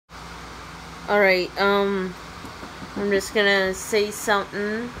Alright, I'm just gonna say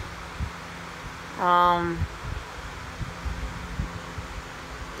something.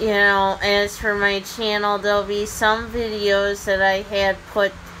 As for my channel, there'll be some videos that I had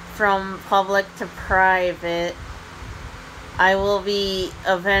put from public to private. I will be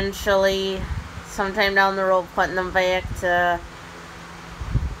eventually, sometime down the road, putting them back to,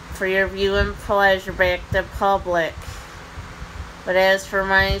 for your viewing pleasure, back to public. But as for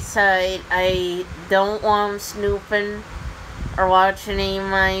my side, I don't want them snooping or watching any of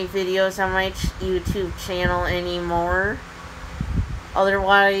my videos on my YouTube channel anymore.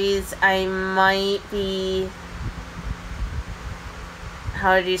 Otherwise, I might be,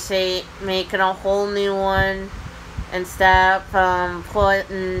 making a whole new one and stop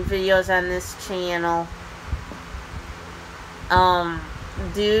putting videos on this channel.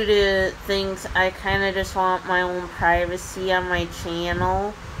 Due to things, I kind of just want my own privacy on my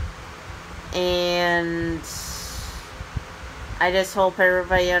channel, and I just hope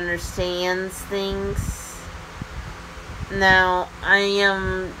everybody understands things. Now, I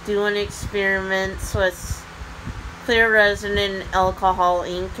am doing experiments with Clear Resin and Alcohol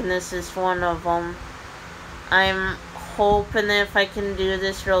ink, and this is one of them. I'm hoping that if I can do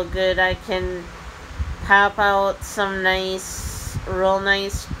this real good, I can pop out some real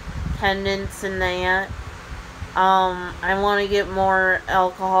nice pendants in that. I want to get more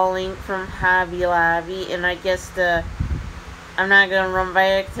alcohol ink from Hobby Lobby, and I guess I'm not going to run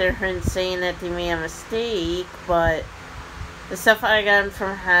back there and saying that they made a mistake, but the stuff I got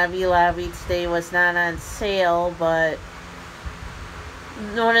from Hobby Lobby today was not on sale, but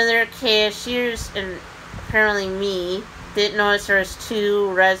one of their cashiers, and apparently me, didn't notice there was two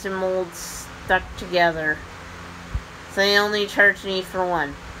resin molds stuck together. So they only charged me for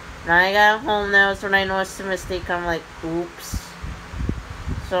one. When I got home, that was when I noticed the mistake. I'm like, oops.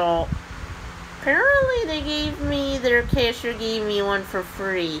 So, apparently their cashier gave me one for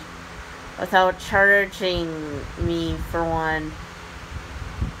free without charging me for one.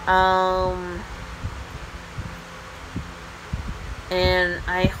 And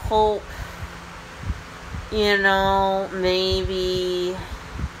I hope, maybe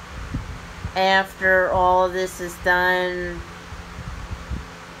after all of this is done,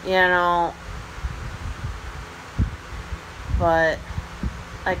 but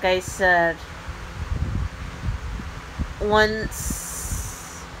like I said,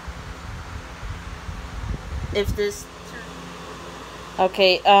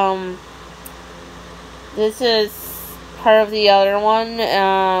 this is part of the other one.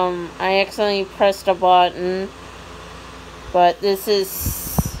 I accidentally pressed a button, but this is,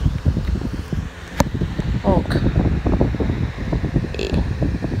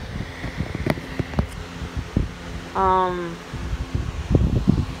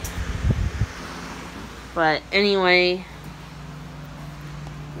 but anyway,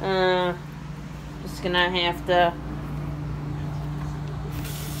 just gonna have to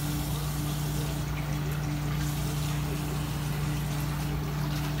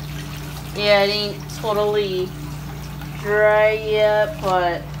it ain't totally dry yet,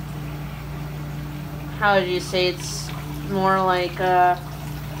 but how would you say, it's more like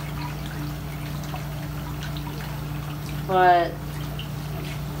but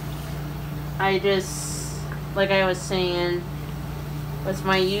I just, like I was saying, with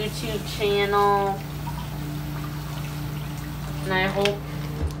my YouTube channel, and I hope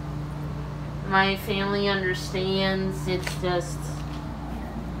my family understands, it's just,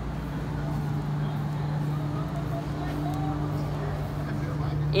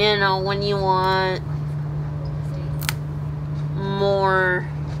 when you want more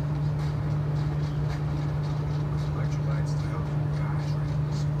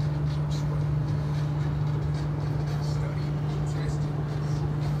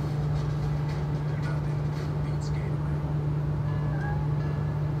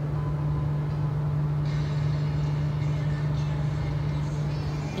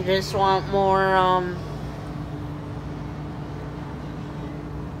you just want more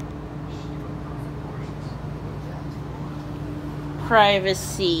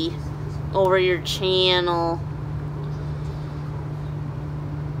privacy over your channel.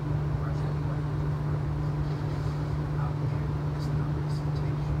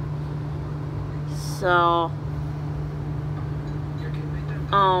 So,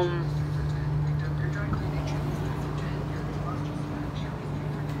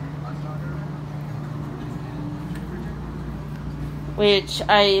 which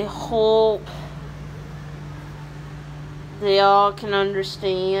I hope they all can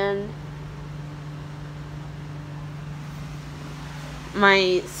understand.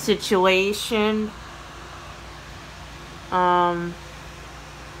 my situation. I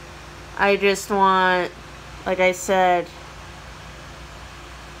just want, like I said,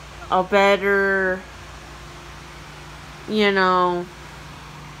 a better, you know,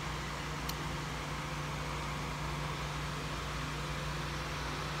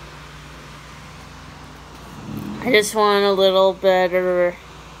 I just want a little better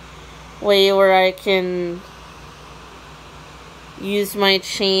way where I can use my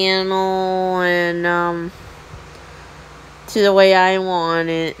channel and to the way I want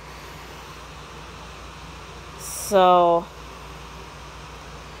it. So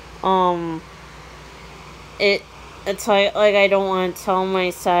it's like I don't want to tell my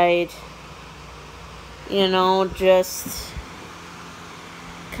side, you know, just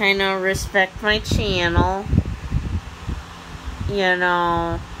kind of respect my channel, you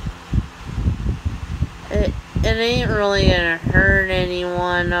know. It ain't really gonna hurt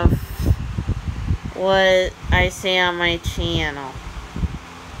anyone of what I say on my channel,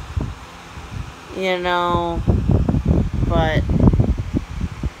 you know, but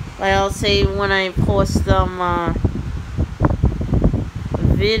like I'll say when I post them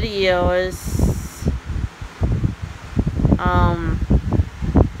videos,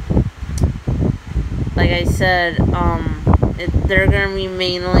 like I said, they're gonna be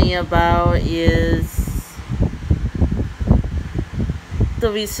mainly about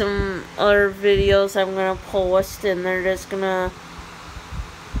there'll be some other videos I'm gonna post, and they're just gonna,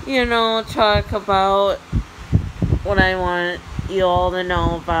 you know, talk about what I want you all to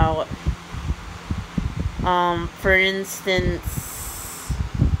know about. For instance,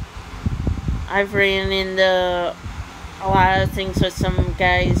 I've ran into a lot of things with some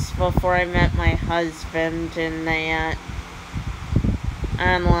guys before I met my husband and that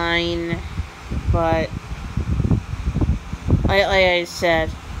online, but like I said,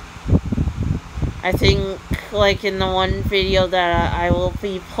 I think like in the one video that I will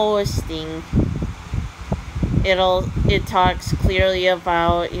be posting, it talks clearly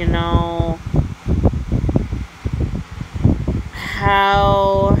about, you know,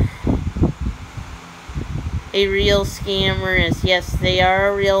 how a real scammer is. Yes, they are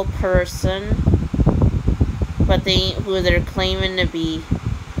a real person, but they ain't who they're claiming to be.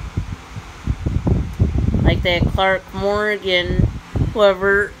 Like that Clark Morgan,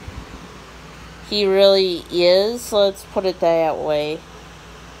 whoever he really is, let's put it that way.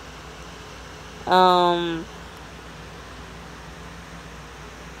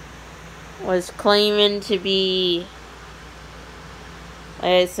 Was claiming to be,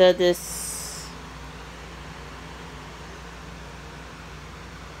 like I said, this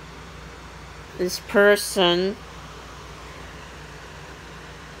person.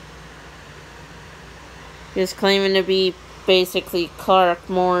 Is claiming to be basically Clark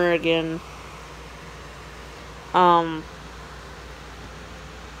Morgan.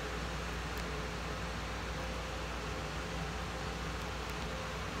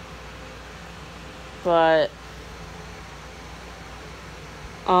 But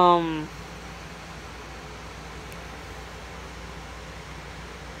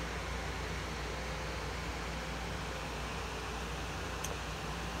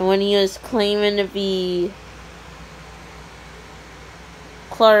when he was claiming to be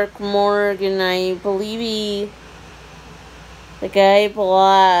Clark Morgan, I believe the guy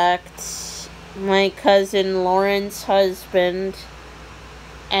blocked my cousin Lauren's husband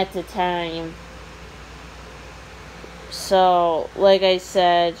at the time. So, like I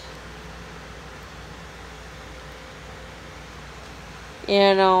said,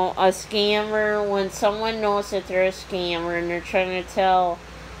 you know, a scammer, when someone knows that they're a scammer and they're trying to tell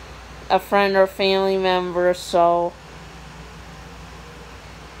a friend or family member so,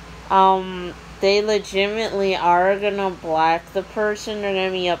 they legitimately are gonna block the person. They're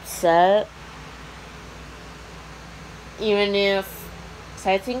gonna be upset. Even if,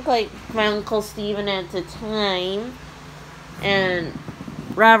 so I think like my Uncle Steven at the time and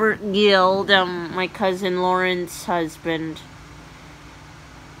Robert Guild, my cousin Lauren's husband,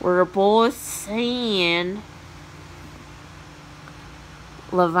 were both saying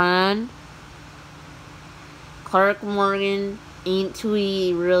Levon, Clark Morgan ain't who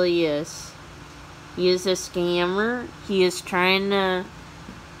he really is. He is a scammer. He is trying to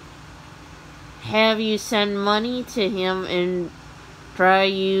have you send money to him and try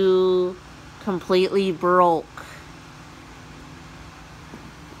you completely broke.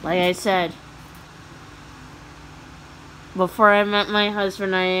 Like I said, before I met my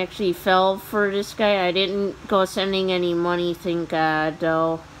husband, I actually fell for this guy. I didn't go sending any money, thank God,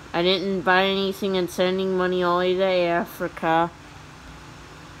 though. I didn't buy anything and sending money all the way to Africa.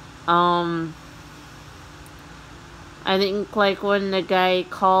 I think, like, when the guy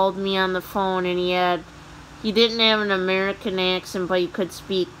called me on the phone and he didn't have an American accent, but he could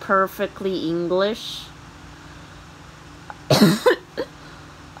speak perfectly English.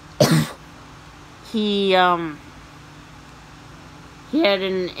 He had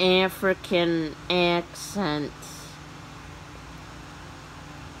an African accent.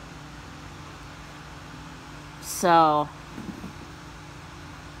 So,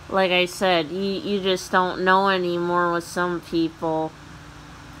 like I said, you just don't know anymore with some people.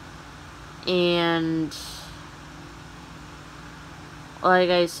 And, like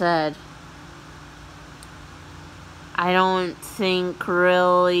I said, I don't think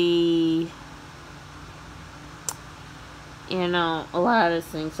really, a lot of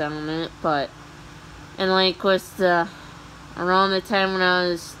things on it, but, and like with around the time when I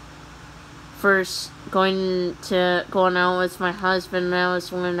was first going out with my husband, that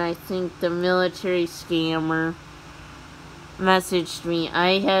was when I think the military scammer messaged me.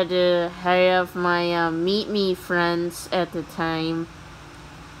 I had to have my Meet Me friends at the time,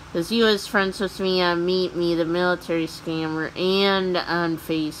 because he was friends with me on Meet Me, the military scammer, and on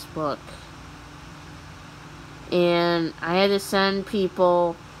Facebook. And I had to send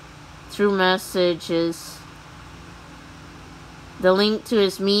people through messages the link to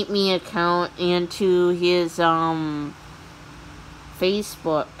his Meet Me account and to his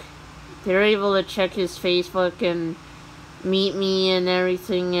Facebook. They were able to check his Facebook and Meet Me and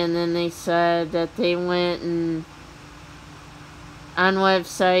everything, and then they said that they went and on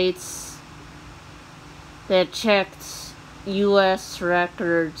websites that checked U.S.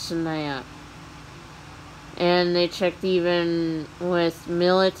 records and that. And they checked even with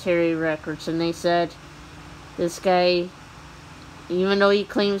military records, and they said this guy, even though he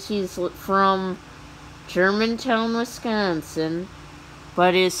claims he's from Germantown, Wisconsin,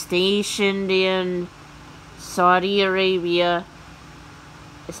 but is stationed in Saudi Arabia,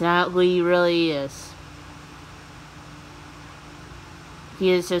 it's not who he really is. He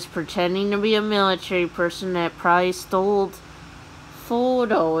is just pretending to be a military person that probably stole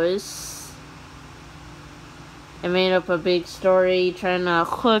photos and made up a big story trying to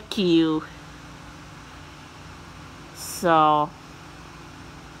hook you. So,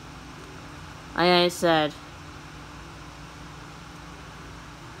 like I said,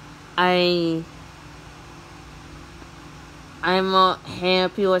 I'm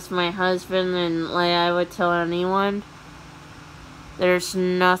happy with my husband, and like I would tell anyone, there's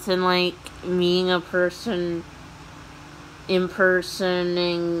nothing like meeting a person in person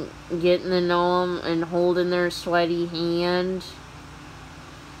and getting to know them and holding their sweaty hand.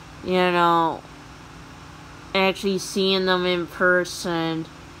 Actually seeing them in person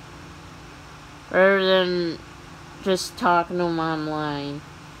rather than just talking to them online.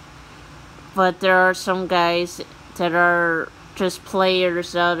 But there are some guys that are just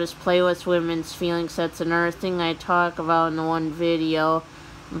players that'll just play with women's feelings. That's another thing I talk about in the one video,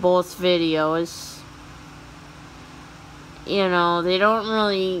 both videos. They don't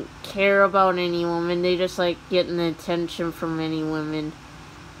really care about any woman. They just like getting attention from any women.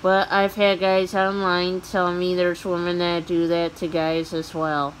 But I've had guys online telling me there's women that do that to guys as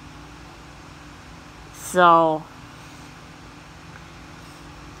well. So,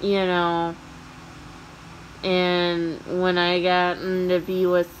 and when I got to be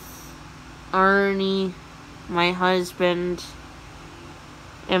with Arnie, my husband,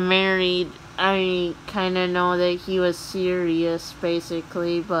 and married, I kind of know that he was serious,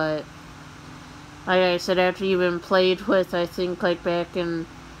 basically. But like I said, after you've been played with, I think like back in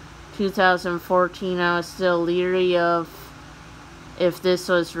 2014, I was still leery of if this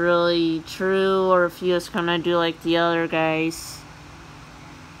was really true or if he was gonna do like the other guys.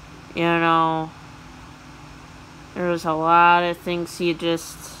 There was a lot of things he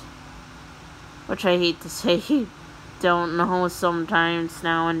just, which I hate to say, he don't know sometimes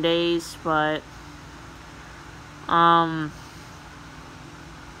nowadays, but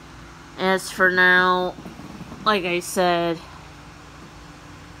as for now, like I said,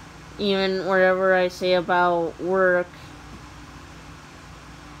 even whatever I say about work,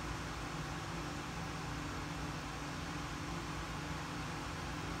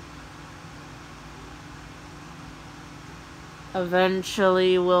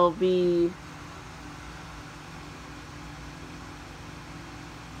 eventually will be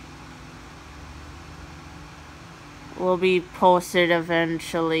posted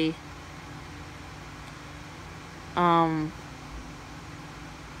eventually.